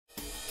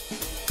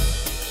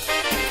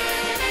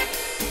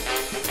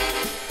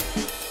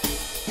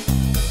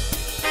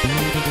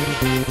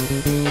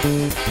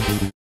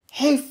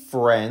Hey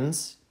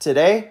friends,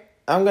 today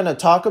I'm gonna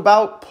talk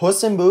about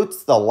Puss in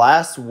Boots: The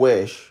Last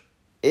Wish.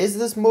 Is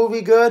this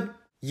movie good?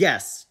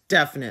 Yes,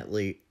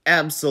 definitely,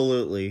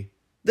 absolutely.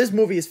 This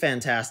movie is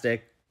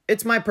fantastic.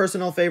 It's my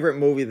personal favorite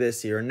movie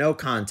this year, no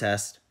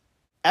contest.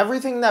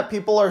 Everything that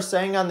people are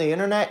saying on the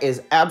internet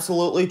is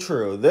absolutely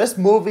true. This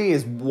movie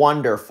is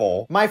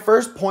wonderful. My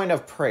first point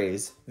of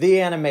praise,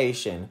 the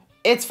animation.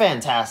 It's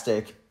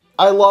fantastic.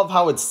 I love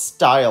how it's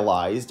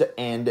stylized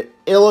and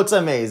it looks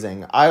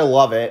amazing. I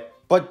love it.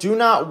 But do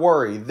not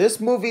worry, this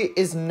movie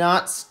is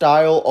not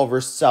style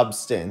over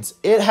substance.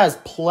 It has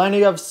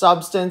plenty of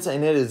substance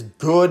and it is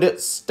good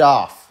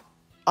stuff.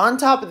 On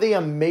top of the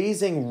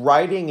amazing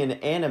writing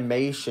and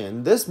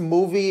animation, this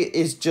movie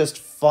is just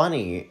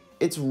funny.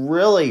 It's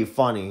really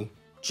funny.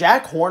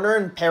 Jack Horner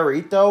and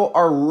Perrito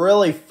are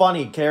really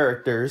funny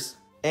characters.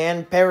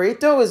 And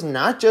Perrito is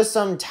not just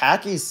some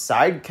tacky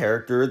side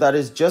character that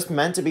is just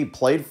meant to be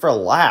played for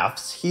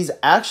laughs. He's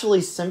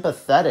actually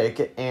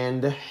sympathetic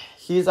and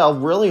he's a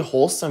really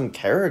wholesome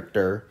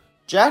character.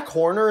 Jack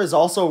Horner is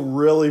also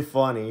really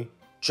funny.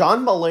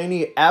 John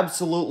Mulaney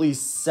absolutely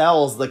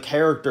sells the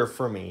character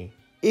for me.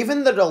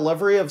 Even the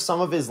delivery of some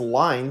of his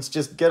lines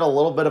just get a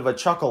little bit of a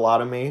chuckle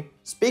out of me.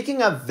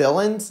 Speaking of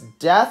villains,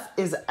 Death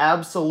is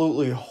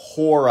absolutely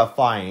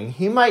horrifying.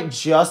 He might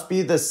just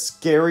be the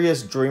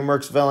scariest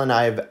DreamWorks villain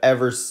I have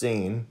ever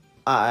seen.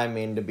 I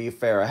mean, to be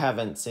fair, I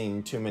haven't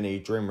seen too many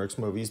DreamWorks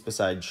movies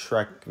besides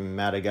Shrek and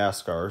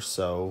Madagascar,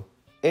 so...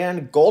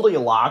 And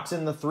Goldilocks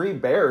and the Three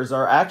Bears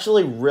are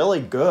actually really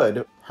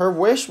good. Her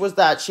wish was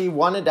that she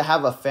wanted to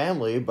have a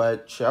family,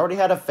 but she already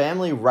had a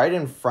family right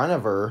in front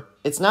of her.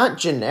 It's not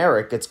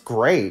generic, it's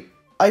great.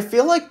 I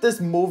feel like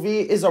this movie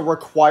is a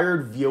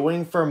required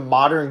viewing for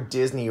modern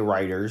Disney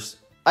writers.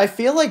 I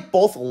feel like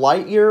both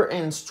Lightyear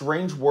and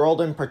Strange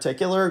World in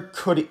particular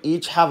could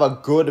each have a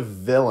good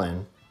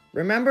villain.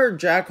 Remember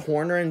Jack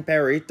Horner and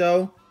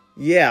Perrito?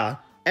 Yeah,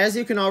 as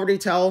you can already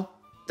tell,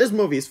 this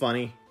movie's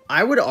funny.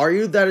 I would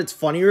argue that it's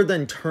funnier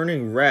than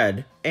Turning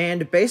Red,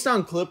 and based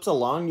on clips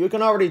alone, you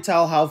can already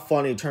tell how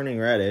funny Turning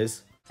Red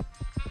is.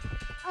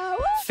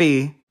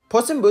 Fee.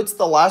 Puss in Boots: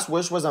 The Last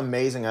Wish was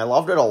amazing. I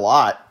loved it a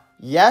lot.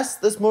 Yes,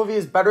 this movie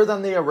is better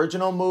than the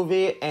original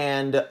movie,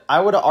 and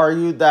I would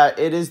argue that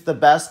it is the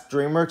best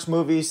DreamWorks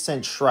movie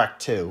since Shrek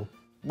 2.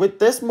 With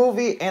this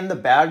movie and the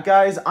bad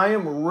guys, I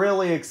am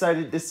really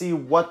excited to see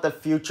what the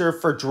future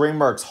for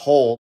DreamWorks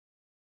holds.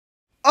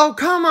 Oh,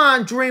 come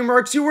on,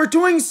 DreamWorks, you were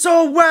doing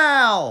so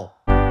well!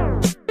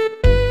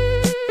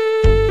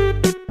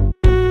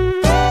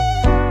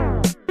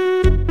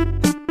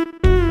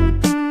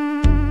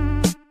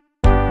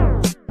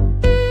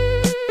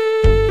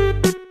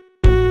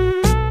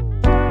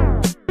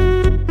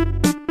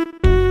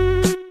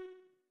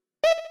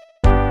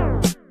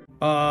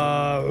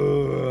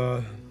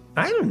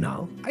 I don't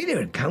know. I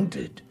never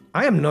counted.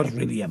 I am not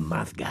really a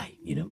math guy, you know?